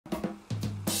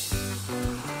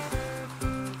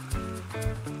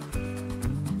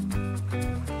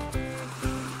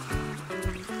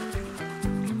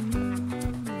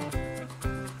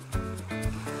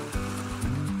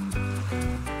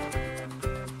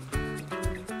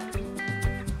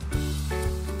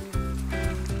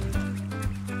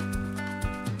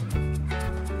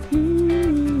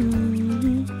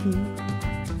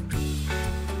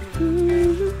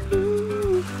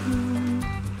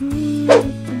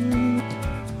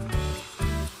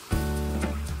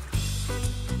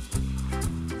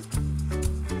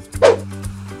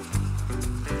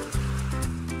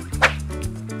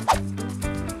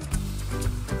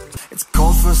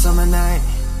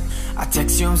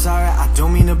sorry, I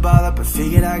don't mean to bother, but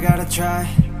figured I gotta try.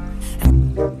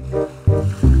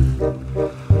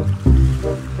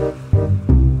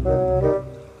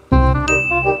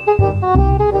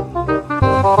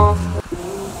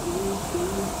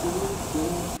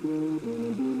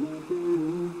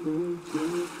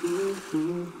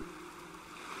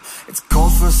 It's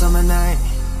cold for a summer night.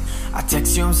 I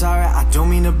text you, I'm sorry, I don't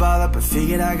mean to bother, but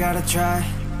figured I gotta try.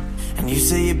 And you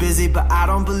say you're busy, but I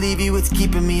don't believe you, it's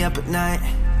keeping me up at night.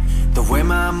 The way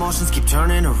my emotions keep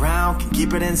turning around, can't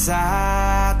keep it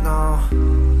inside, no.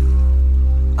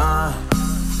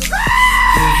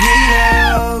 Here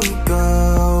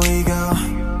we go,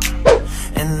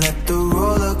 and let the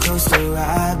roller coaster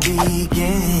ride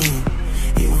begin.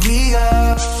 Here we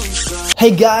go.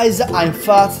 Hey guys, I'm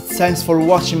Fat, thanks for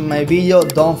watching my video,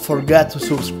 don't forget to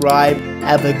subscribe,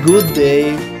 have a good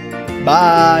day,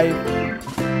 bye!